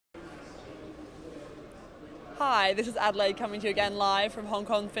Hi, this is Adelaide coming to you again live from Hong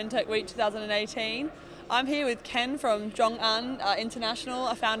Kong FinTech Week 2018. I'm here with Ken from ZhongAn International,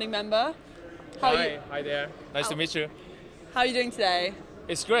 a founding member. Hi there. Nice to meet you. How are you doing today?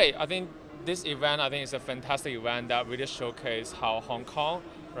 It's great. I think this event, is a fantastic event that really showcases how Hong Kong,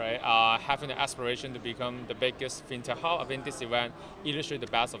 right, having the aspiration to become the biggest fintech hub. I think this event illustrates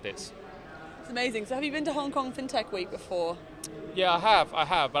the best of this. It's amazing. So have you been to Hong Kong FinTech Week before? Yeah, I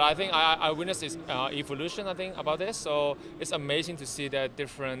have, but I think I witnessed this evolution, about this. So it's amazing to see that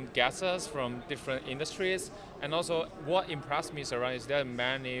different guests from different industries, and also what impressed me around is there are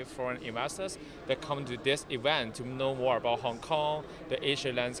many foreign investors that come to this event to know more about Hong Kong, the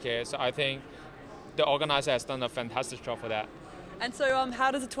Asia landscape. So I think the organizer has done a fantastic job for that. And so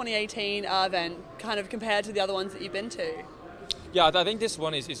how does the 2018 event kind of compare to the other ones that you've been to? Yeah, I think this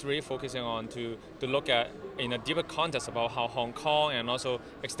one is really focusing on to look at in a deeper context about how Hong Kong and also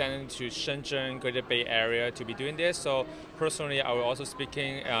extending to Shenzhen, Greater Bay Area to be doing this. So personally, I will also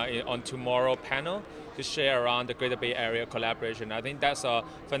speaking on tomorrow panel to share around the Greater Bay Area collaboration. I think that's a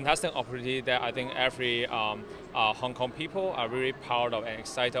fantastic opportunity that I think every Hong Kong people are really proud of and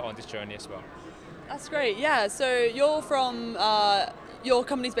excited on this journey as well. That's great, yeah. So you're from, your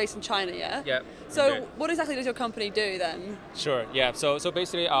company's based in China, yeah? Yeah. So what exactly does your company do then? Sure, yeah. So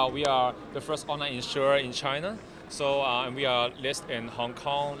basically we are the first online insurer in China. So and we are listed in Hong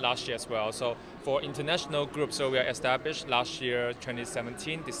Kong last year as well. So for international groups, so we are established last year,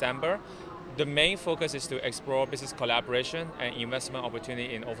 2017, December. The main focus is to explore business collaboration and investment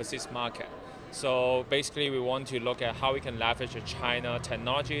opportunity in overseas market. So basically we want to look at how we can leverage China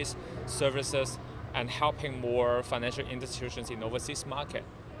technologies, services, and helping more financial institutions in overseas market.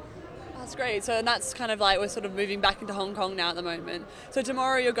 That's great. So that's kind of like we're sort of moving back into Hong Kong now at the moment. So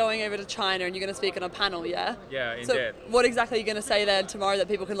tomorrow you're going over to China and you're going to speak on a panel, yeah? Yeah, indeed. So what exactly are you going to say there tomorrow that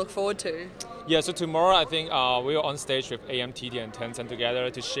people can look forward to? Yeah, so tomorrow I think we are on stage with AMTD and Tencent together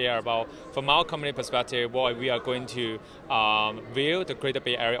to share about, from our company perspective, what we are going to view the Greater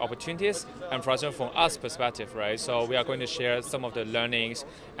Bay Area opportunities, and from us perspective, right? So we are going to share some of the learnings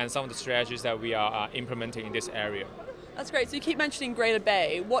and some of the strategies that we are implementing in this area. That's great. So you keep mentioning Greater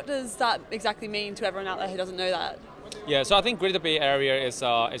Bay. What does that exactly mean to everyone out there who doesn't know that? Yeah, so I think Greater Bay Area is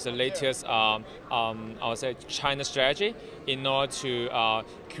the latest, I would say, China strategy in order to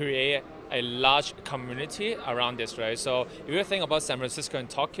create a large community around this, right? So if you think about San Francisco and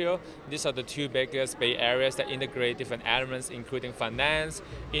Tokyo, these are the two biggest Bay Areas that integrate different elements, including finance,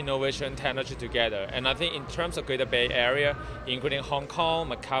 innovation, technology together. And I think in terms of Greater Bay Area, including Hong Kong,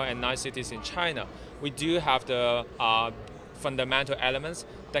 Macau, and 9 cities in China, we do have the fundamental elements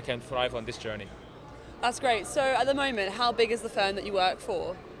that can thrive on this journey. That's great. So at the moment, how big is the firm that you work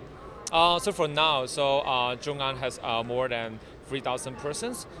for? So for now, ZhongAn has more than 3,000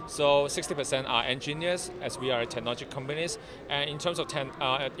 persons. So 60% are engineers, as we are technology companies. And in terms of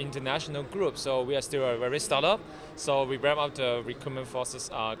international groups, so we are still a very startup. So we ramp up the recruitment process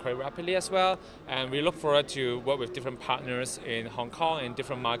quite rapidly as well. And we look forward to work with different partners in Hong Kong and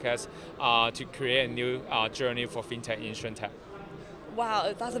different markets to create a new journey for FinTech and InsurTech.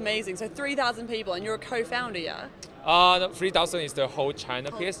 Wow, that's amazing. So 3,000 people, and you're a co-founder, yeah? 3,000 is the whole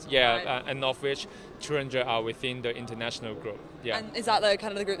China piece, yeah, right. And of which 200 are within the international group. Yeah. And is that the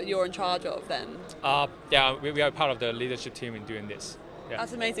kind of the group that you're in charge of then? Yeah, we are part of the leadership team in doing this. Yeah.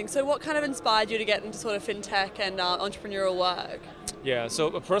 That's amazing. So what kind of inspired you to get into sort of fintech and entrepreneurial work? Yeah,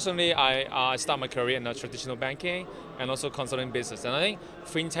 so personally, I started my career in traditional banking and also consulting business. And I think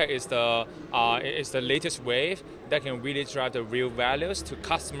fintech is the latest wave that can really drive the real values to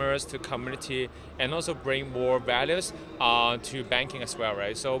customers, to community, and also bring more values to banking as well,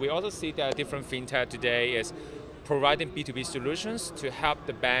 right? So we also see that different fintech today is providing B2B solutions to help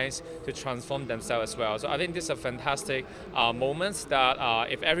the banks to transform themselves as well. So I think this is a fantastic moment that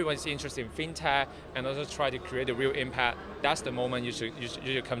if everyone is interested in fintech and also try to create a real impact, that's the moment you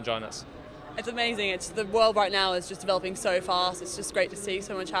should come join us. It's amazing. The world right now is just developing so fast. It's just great to see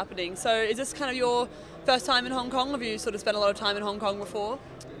so much happening. So is this kind of your first time in Hong Kong? Have you sort of spent a lot of time in Hong Kong before?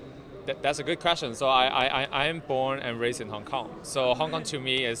 That's a good question. So I am born and raised in Hong Kong. So Hong Kong to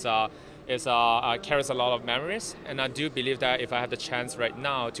me is carries a lot of memories, and I do believe that if I have the chance right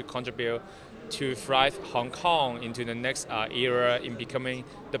now to contribute to thrive Hong Kong into the next era in becoming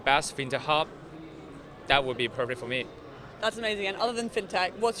the best fintech hub, that would be perfect for me. That's amazing. And other than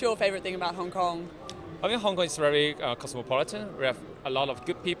fintech, what's your favorite thing about Hong Kong? I think Hong Kong is very cosmopolitan. We have a lot of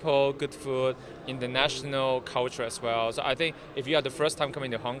good people, good food, international culture as well. So I think if you are the first time coming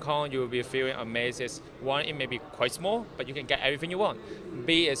to Hong Kong, you will be feeling amazed. One, it may be quite small, but you can get everything you want.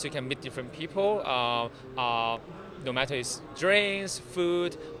 B is you can meet different people, no matter it's drinks,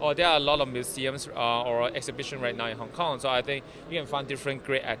 food, or there are a lot of museums or exhibition right now in Hong Kong. So I think you can find different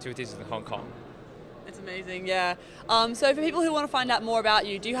great activities in Hong Kong. It's amazing, yeah. So for people who want to find out more about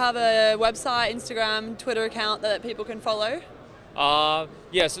you, do you have a website, Instagram, Twitter account that people can follow?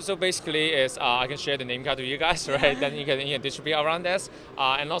 Yes, so basically is I can share the name card to you guys, right? Then you can distribute around this,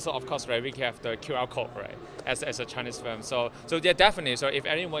 and also of course, right, we can have the QR code, right, as a Chinese firm. So yeah, definitely. So if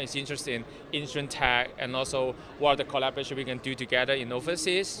anyone is interested in insurance tech and also what are the collaboration we can do together in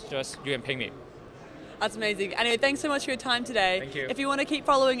overseas, just you can ping me. That's amazing. Anyway, thanks so much for your time today. Thank you. If you want to keep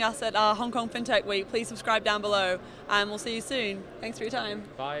following us at Hong Kong FinTech Week, please subscribe down below, and we'll see you soon. Thanks for your time.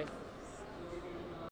 Bye.